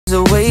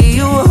The way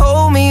you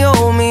hold me,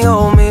 hold me,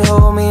 hold me,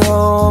 hold me,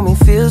 hold me,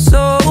 feel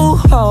so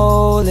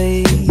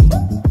holy.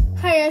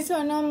 Hi guys, so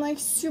I know I'm like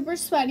super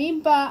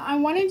sweaty, but I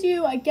want to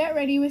do a get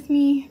ready with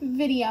me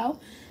video,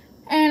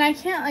 and I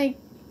can't like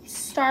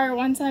start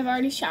once I've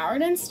already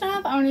showered and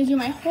stuff. I want to do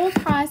my whole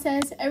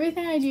process,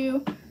 everything I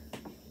do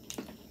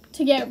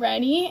to get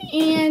ready.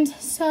 And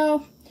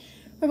so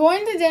we're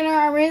going to dinner.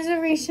 Our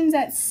reservation's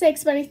at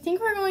 6, but I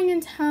think we're going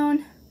in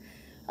town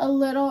a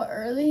little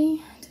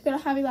early to go to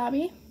Hobby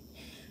Lobby.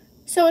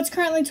 So it's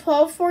currently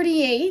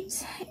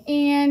 12:48,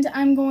 and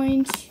I'm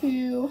going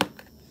to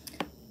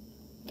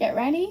get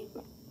ready.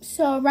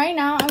 So right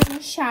now I'm going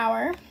to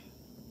shower,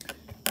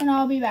 and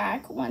I'll be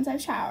back once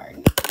I've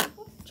showered.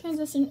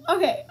 Transition.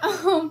 Okay.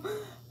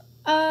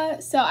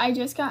 So I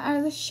just got out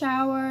of the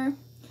shower,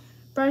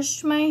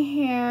 brushed my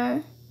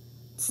hair.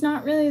 It's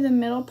not really the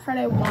middle part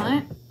I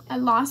want. I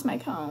lost my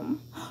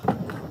comb.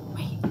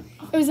 Wait,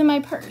 it was in my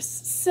purse.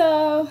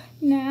 So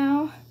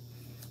now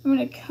I'm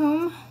gonna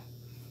comb.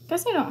 I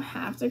guess I don't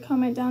have to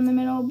comb it down the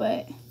middle,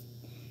 but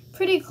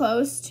pretty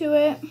close to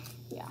it.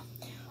 Yeah.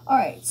 All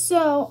right,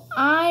 so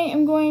I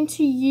am going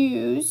to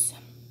use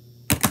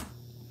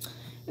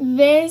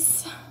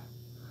these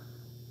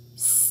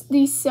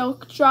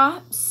silk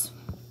drops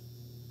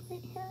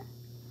right here.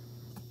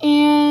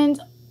 And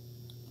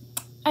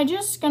I'm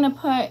just gonna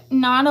put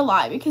not a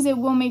lot because it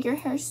will make your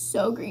hair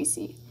so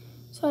greasy.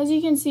 So as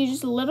you can see,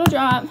 just a little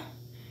drop,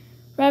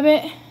 rub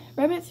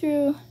it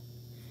through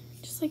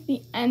just like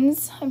the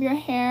ends of your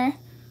hair,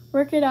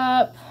 work it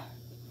up.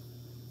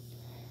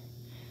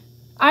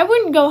 I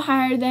wouldn't go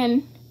higher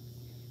than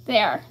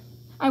there.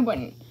 I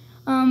wouldn't.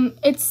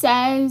 It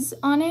says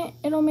on it,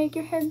 it'll make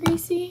your hair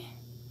greasy.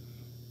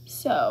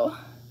 So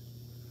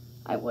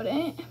I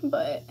wouldn't,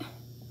 but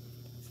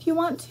if you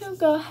want to,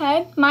 go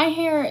ahead. My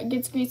hair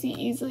gets greasy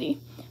easily,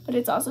 but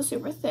it's also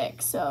super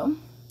thick, so.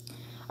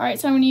 All right,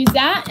 so I'm gonna use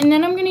that, and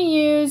then I'm gonna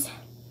use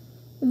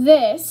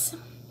this,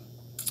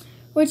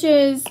 which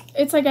is,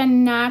 it's like a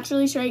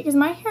naturally straight, because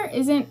my hair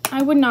isn't,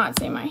 I would not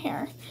say my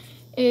hair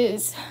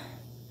is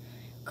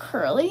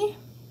curly.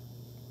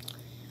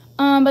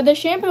 But the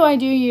shampoo I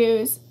do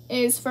use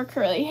is for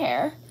curly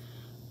hair,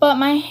 but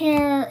my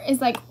hair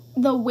is like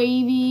the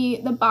wavy,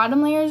 the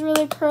bottom layer is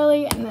really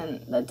curly, and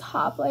then the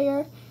top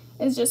layer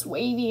is just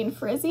wavy and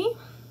frizzy.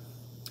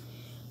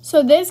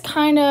 So this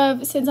kind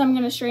of, since I'm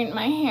gonna straighten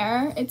my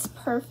hair, it's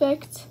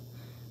perfect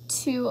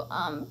to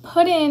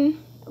put in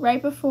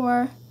right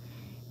before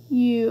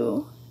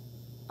you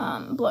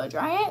blow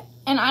dry it.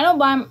 And I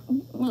don't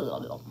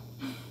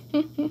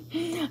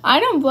I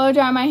don't blow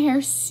dry my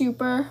hair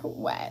super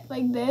wet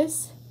like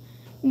this.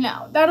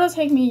 No, that'll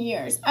take me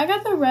years. I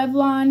got the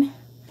Revlon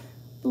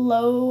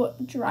blow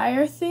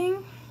dryer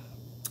thing,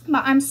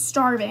 but I'm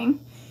starving.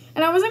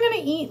 And I wasn't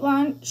gonna eat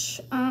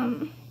lunch.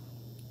 I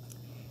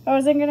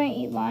wasn't gonna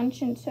eat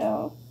lunch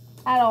until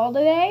at all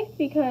today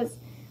because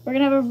we're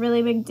gonna have a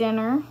really big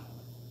dinner.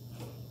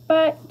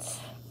 But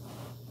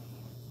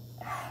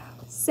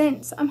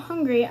since I'm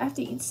hungry, I have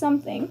to eat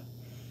something.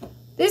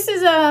 This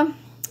is a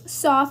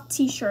soft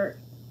t-shirt.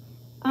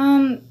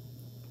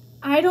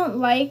 I don't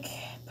like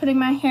putting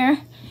my hair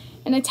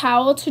in a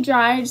towel to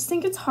dry. I just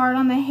think it's hard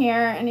on the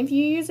hair. And if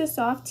you use a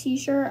soft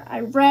t-shirt,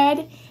 I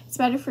read it's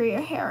better for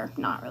your hair.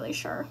 Not really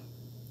sure.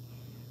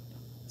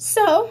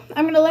 So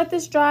I'm gonna let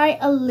this dry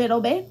a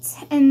little bit,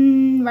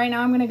 and right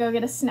now I'm gonna go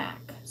get a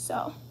snack.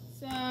 So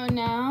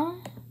now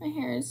my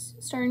hair is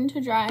starting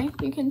to dry.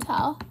 You can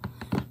tell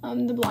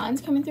the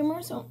blonde's coming through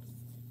more. So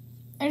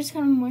I just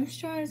kind of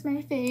moisturize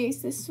my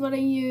face. This is what I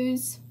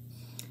use,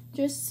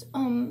 just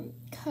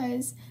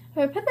cause if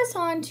I put this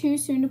on too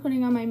soon to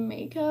putting on my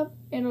makeup,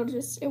 it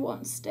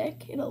won't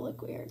stick. It'll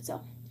look weird.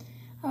 So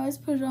I always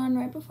put it on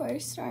right before I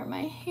start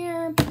my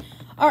hair.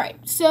 All right,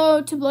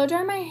 so to blow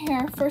dry my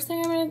hair, first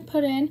thing I'm gonna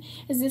put in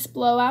is this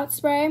blowout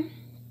spray.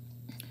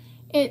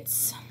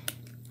 It's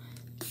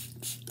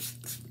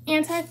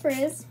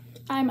anti-frizz.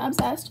 I'm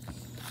obsessed.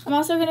 I'm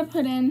also gonna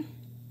put in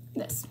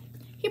this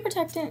heat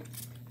protectant.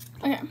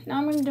 Okay, now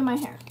I'm gonna do my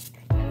hair.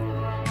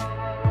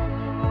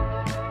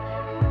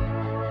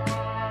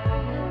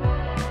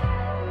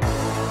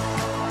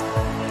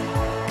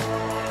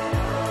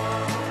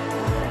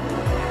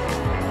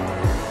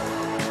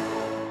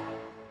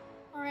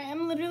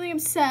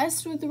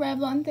 Obsessed with the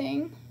Revlon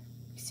thing,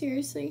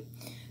 seriously.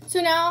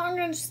 So now I'm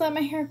gonna just let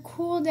my hair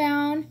cool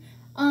down.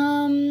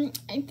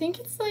 I think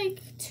it's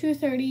like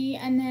 2:30,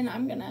 and then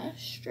I'm gonna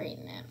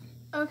straighten it.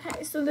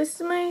 Okay, so this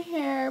is my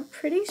hair,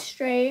 pretty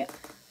straight.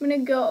 I'm gonna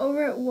go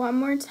over it one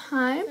more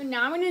time. So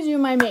now I'm gonna do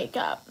my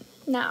makeup.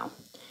 Now,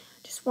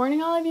 just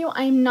warning all of you,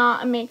 I'm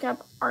not a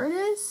makeup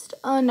artist,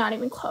 not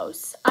even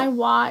close. I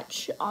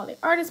watch all the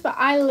artists, but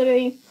I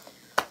literally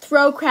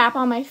throw crap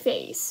on my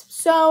face.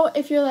 So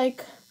if you're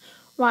like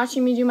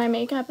watching me do my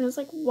makeup and it's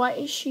like, what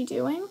is she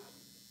doing?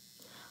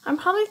 I'm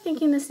probably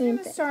thinking the same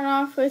thing. Start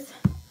off with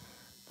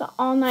the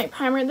All Night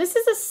Primer. This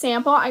is a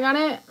sample. I got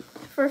it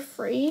for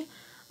free,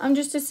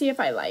 just to see if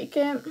I like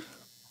it.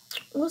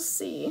 We'll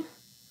see.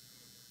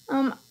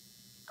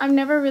 I've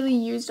never really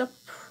used a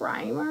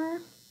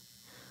primer,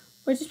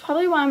 which is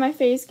probably why my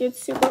face gets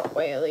super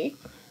oily.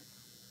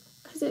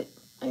 Because it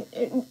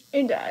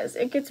does.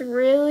 It gets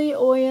really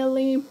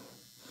oily.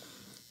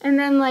 And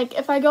then, like,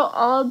 if I go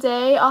all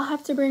day, I'll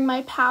have to bring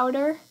my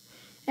powder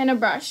and a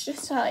brush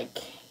just to, like,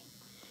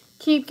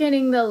 keep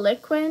getting the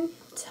liquid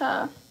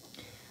to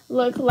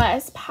look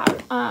less dewy.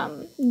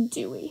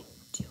 Dewy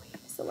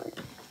is the word.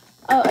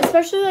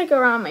 Especially, like,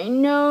 around my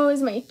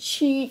nose, my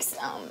cheeks.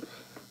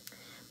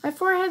 My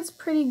forehead's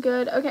pretty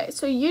good. Okay,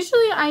 so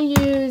usually I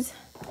use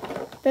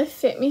the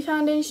Fit Me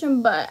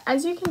foundation, but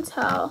as you can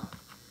tell,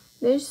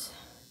 this...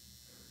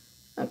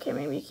 Okay,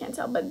 maybe you can't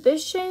tell, but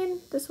this shade,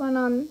 this one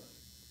on...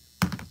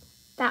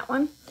 that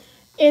one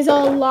is a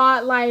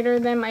lot lighter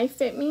than my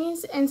Fit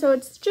Me's, and so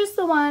it's just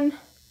the one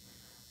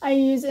I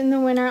use in the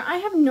winter. I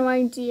have no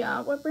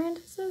idea what brand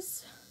is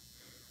this.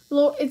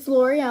 It's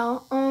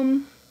L'Oreal.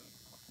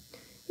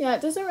 Yeah,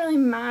 it doesn't really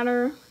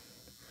matter,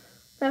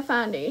 the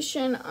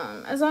foundation,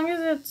 as long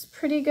as it's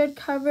pretty good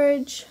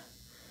coverage.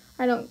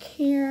 I don't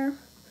care.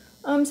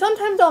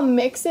 Sometimes I'll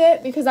mix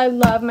it because I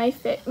love my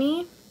Fit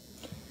Me,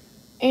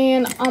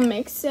 and I'll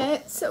mix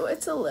it so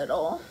it's a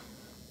little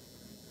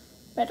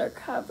better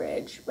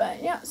coverage.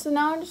 But yeah, so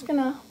now I'm just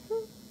gonna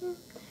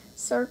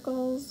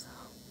circles,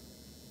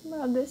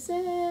 rub this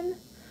in,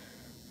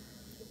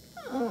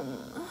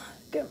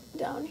 get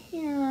down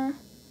here.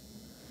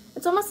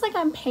 It's almost like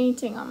I'm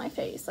painting on my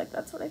face, like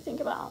that's what I think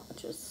about,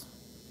 which is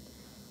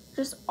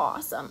just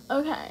awesome.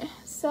 Okay,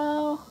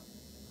 so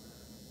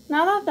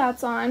now that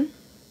that's on,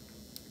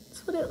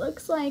 that's what it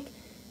looks like.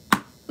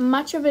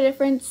 Much of a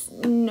difference?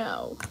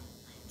 No.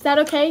 Is that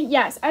okay?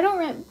 Yes. I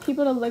don't want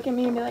people to look at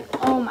me and be like,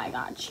 oh my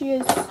god, she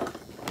has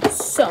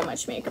so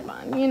much makeup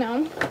on, you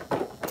know?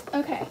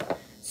 Okay.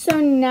 So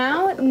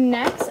now,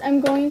 next, I'm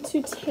going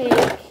to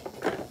take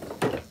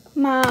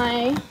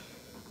my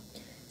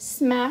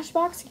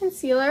Smashbox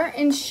concealer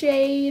in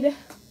shade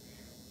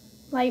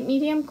light,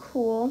 medium,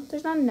 cool.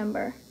 There's not a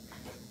number.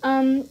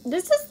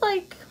 This is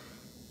like,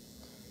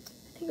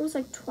 I think it was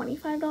like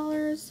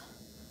 $25.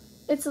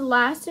 It's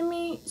lasted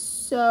me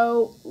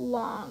so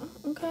long,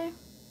 okay?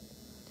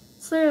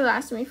 It's literally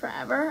lasted me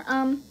forever.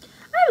 I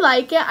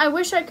like it. I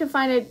wish I could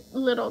find a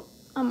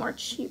more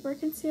cheaper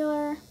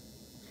concealer.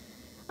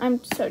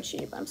 I'm so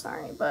cheap, I'm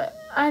sorry, but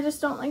I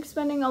just don't like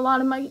spending a lot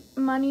of my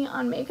money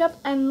on makeup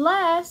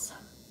unless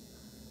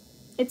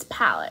it's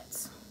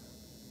palettes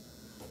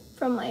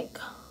from like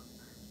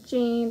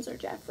James or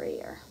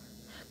Jeffree or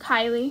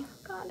Kylie.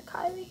 God,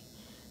 Kylie.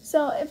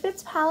 So if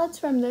it's palettes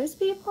from those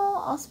people,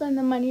 I'll spend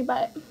the money,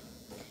 but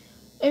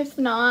if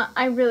not,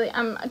 I'm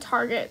a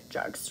Target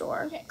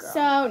drugstore girl.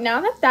 So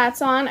now that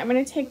that's on, I'm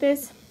going to take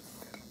this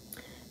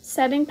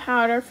setting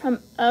powder from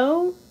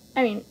AOA.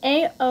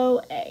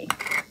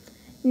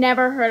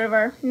 Never heard of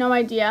her. No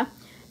idea.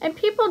 And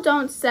people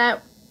don't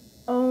set...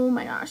 Oh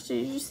my gosh,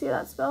 did you see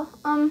that spill?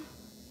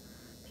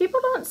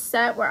 People don't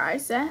set where I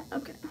set.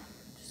 Okay,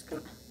 just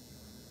gonna...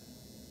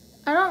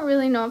 I don't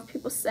really know if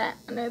people set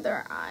under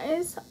their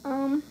eyes.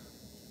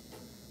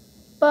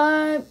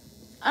 But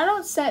I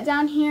don't set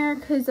down here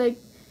because, like,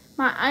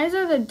 my eyes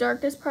are the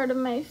darkest part of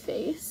my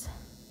face.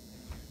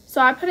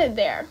 So I put it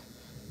there.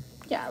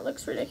 Yeah, it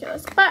looks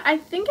ridiculous. But I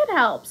think it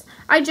helps.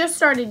 I just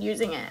started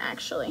using it,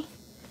 actually.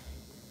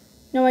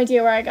 No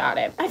idea where I got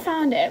it. I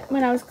found it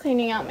when I was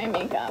cleaning out my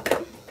makeup.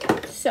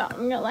 So I'm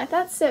going to let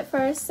that sit for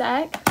a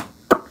sec.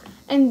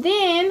 And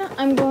then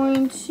I'm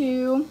going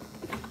to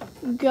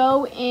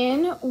go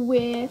in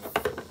with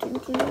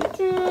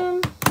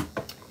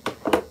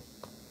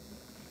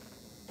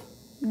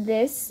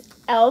this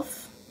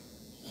e.l.f.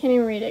 Can't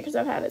even read it because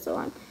I've had it so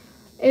long.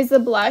 Is the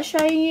blush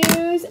I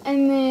use.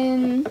 And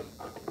then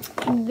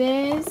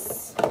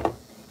this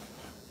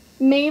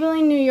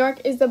Maybelline New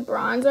York is the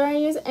bronzer I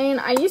use. And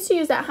I used to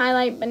use that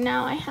highlight, but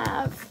now I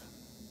have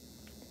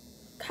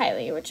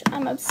Kylie, which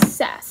I'm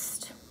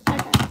obsessed.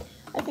 Okay,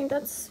 I think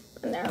that's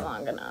been there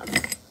long enough.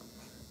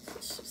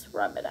 Let's just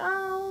rub it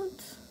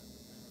out.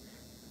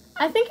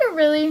 I think it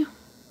really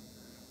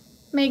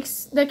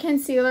makes the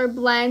concealer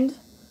blend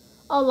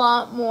a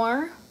lot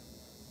more.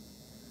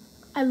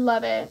 I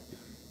love it.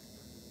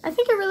 I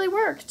think it really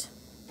worked.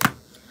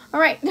 All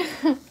right.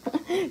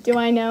 Do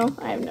I know?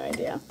 I have no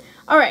idea.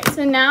 All right,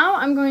 so now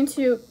I'm going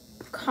to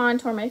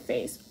contour my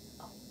face,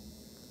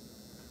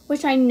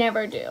 which I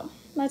never do.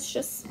 Let's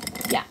just,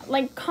 yeah,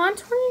 like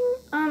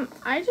contouring,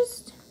 I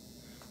just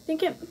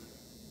think it,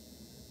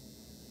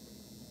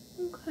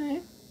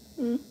 okay.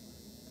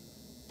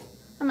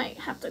 I might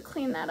have to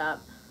clean that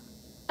up.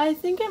 I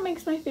think it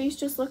makes my face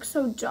just look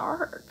so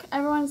dark.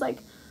 Everyone's like,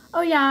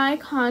 oh yeah, I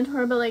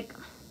contour, but like,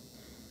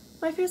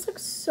 my face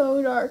looks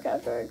so dark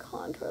after I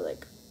contour,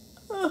 like,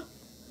 ugh.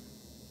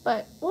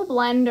 But we'll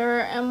blend her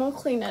and we'll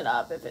clean it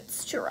up if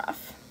it's too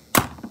rough.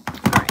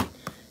 Alright,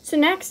 so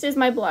next is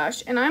my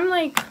blush, and I'm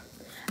like,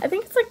 I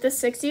think it's like the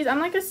 60s.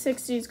 I'm like a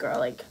 60s girl,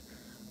 like,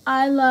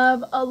 I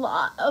love a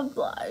lot of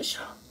blush.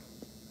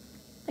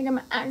 Like,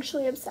 I'm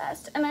actually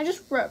obsessed. And I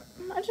just rub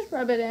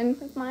it in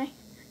with my,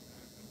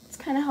 it's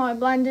kind of how I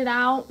blend it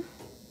out.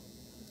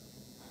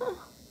 Huh.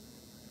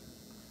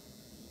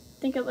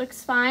 think it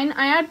looks fine.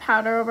 I add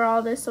powder over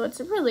all this, so it's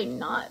really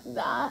not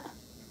that.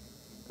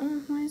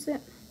 Why is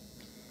it?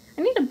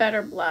 I need a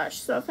better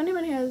blush, so if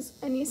anybody has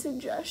any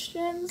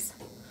suggestions,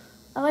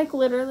 I like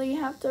literally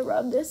have to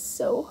rub this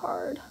so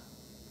hard.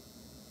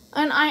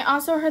 And I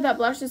also heard that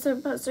blush is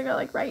supposed to go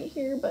like right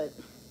here, but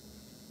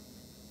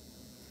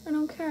I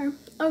don't care.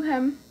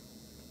 Okay.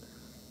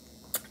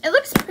 It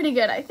looks pretty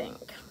good, I think.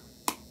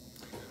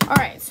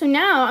 Alright, so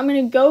now I'm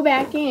going to go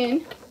back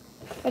in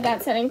with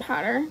that setting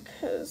powder,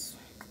 because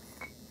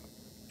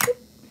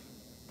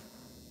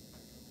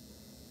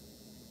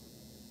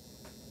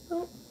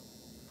oh,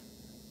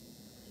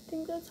 I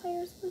think that's how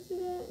you're supposed to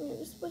do it. And you're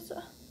just supposed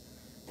to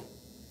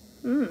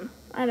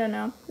I don't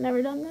know.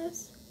 Never done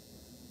this.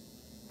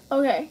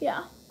 Okay,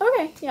 yeah.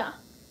 Okay, yeah.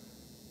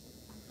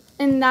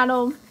 And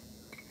that'll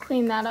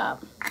clean that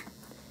up.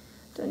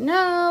 Don't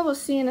know. We'll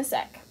see in a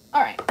sec.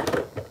 Alright.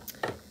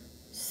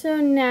 So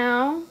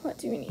now, what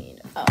do we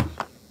need? Oh.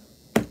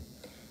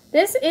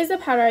 This is the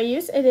powder I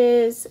use. It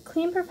is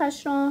Clean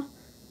Professional.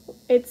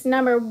 It's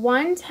number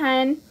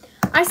 110.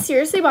 I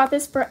seriously bought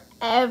this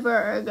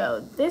forever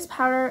ago. This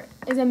powder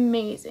is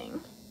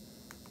amazing.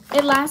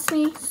 It lasts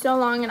me so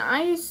long, and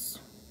I use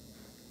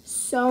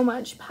so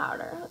much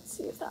powder. Let's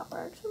see if that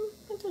works.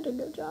 I did a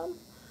good job.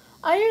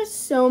 I use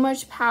so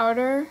much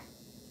powder.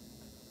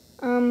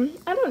 I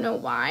don't know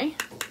why.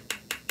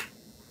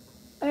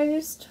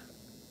 I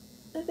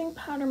think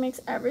powder makes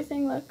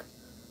everything look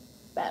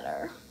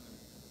better,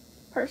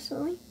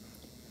 personally.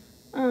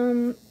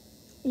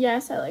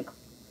 Yes, I like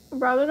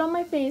rub it on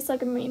my face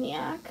like a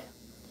maniac.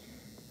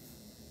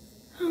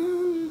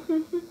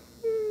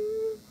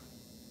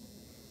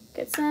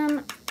 Get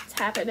some,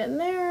 tap it in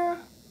there,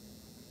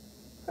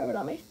 rub it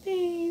on my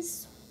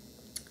face.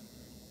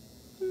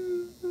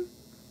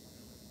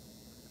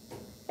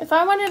 If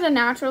I wanted a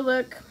natural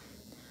look,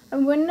 I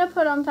wouldn't have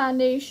put on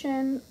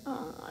foundation.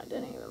 Oh, I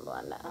didn't even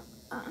blend that.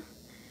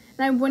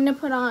 And I wouldn't have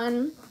put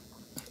on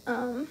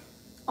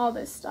all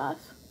this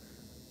stuff.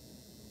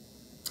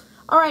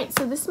 Alright,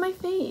 so this is my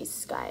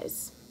face,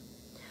 guys.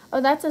 Oh,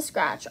 that's a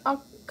scratch.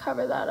 I'll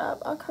cover that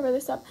up. I'll cover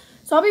this up.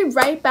 So I'll be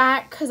right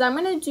back because I'm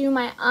going to do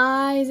my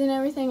eyes and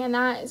everything, and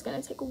that is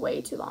going to take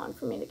way too long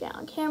for me to get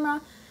on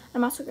camera.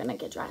 I'm also going to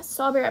get dressed,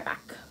 so I'll be right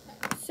back.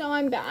 So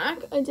I'm back.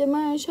 I did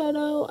my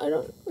eyeshadow. I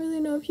don't really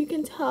know if you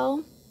can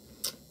tell.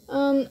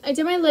 I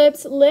did my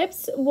lips.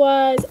 Lips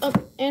was,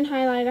 and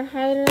highlighter.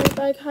 Highlighter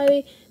by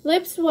Kylie.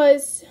 Lips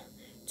was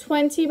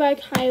 20 by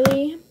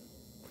Kylie.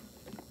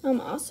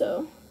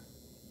 Also.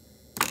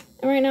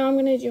 And right now I'm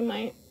going to do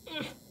my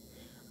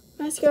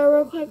mascara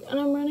real quick, and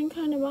I'm running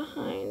kind of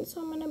behind,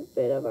 so I'm in a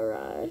bit of a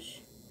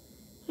rush.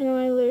 I know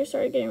I literally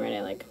started getting ready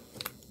at like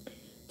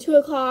 2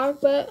 o'clock,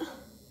 but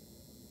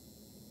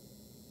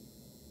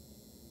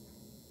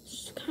it's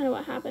just kind of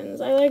what happens.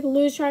 I like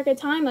lose track of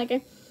time. Like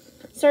I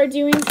start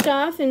doing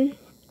stuff and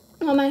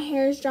while my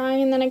hair is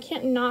drying, and then I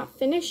can't not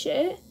finish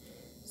it.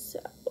 So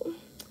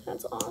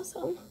that's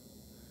awesome.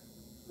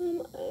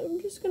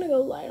 I'm just gonna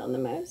go light on the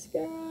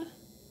mascara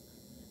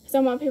because I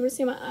want people to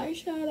see my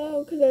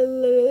eyeshadow, because it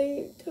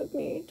literally took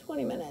me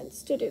 20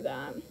 minutes to do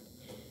that.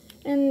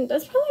 And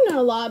that's probably not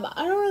a lot, but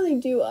I don't really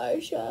do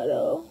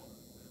eyeshadow.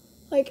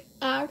 Like,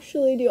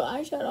 actually do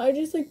eyeshadow. I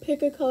just, like,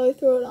 pick a color,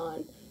 throw it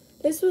on.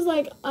 This was,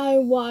 like, I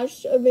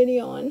watched a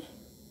video on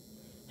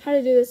how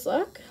to do this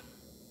look.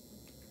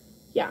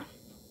 Yeah.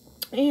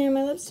 And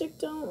my lipstick,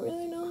 don't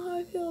really know how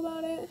I feel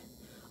about it.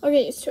 I'll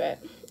get used to it.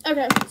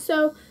 Okay,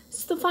 so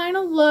it's the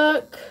final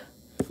look.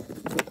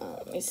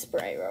 Let me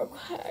spray real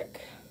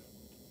quick.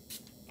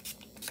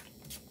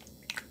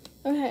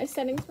 Okay,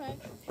 setting spray.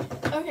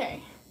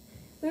 Okay,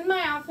 this is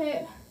my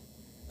outfit.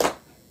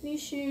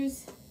 These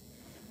shoes.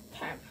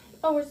 Okay.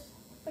 Oh,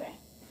 okay.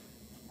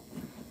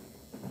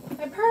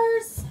 My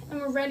purse, and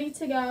we're ready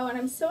to go, and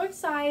I'm so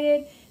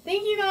excited.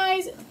 Thank you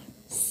guys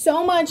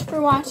so much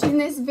for watching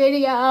this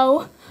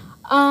video.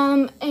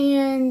 And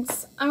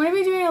I'm going to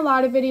be doing a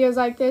lot of videos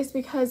like this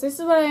because this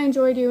is what I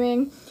enjoy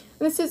doing.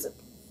 This is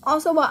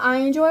also what I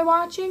enjoy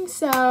watching,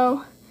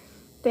 so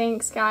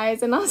thanks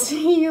guys, and I'll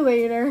see you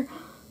later.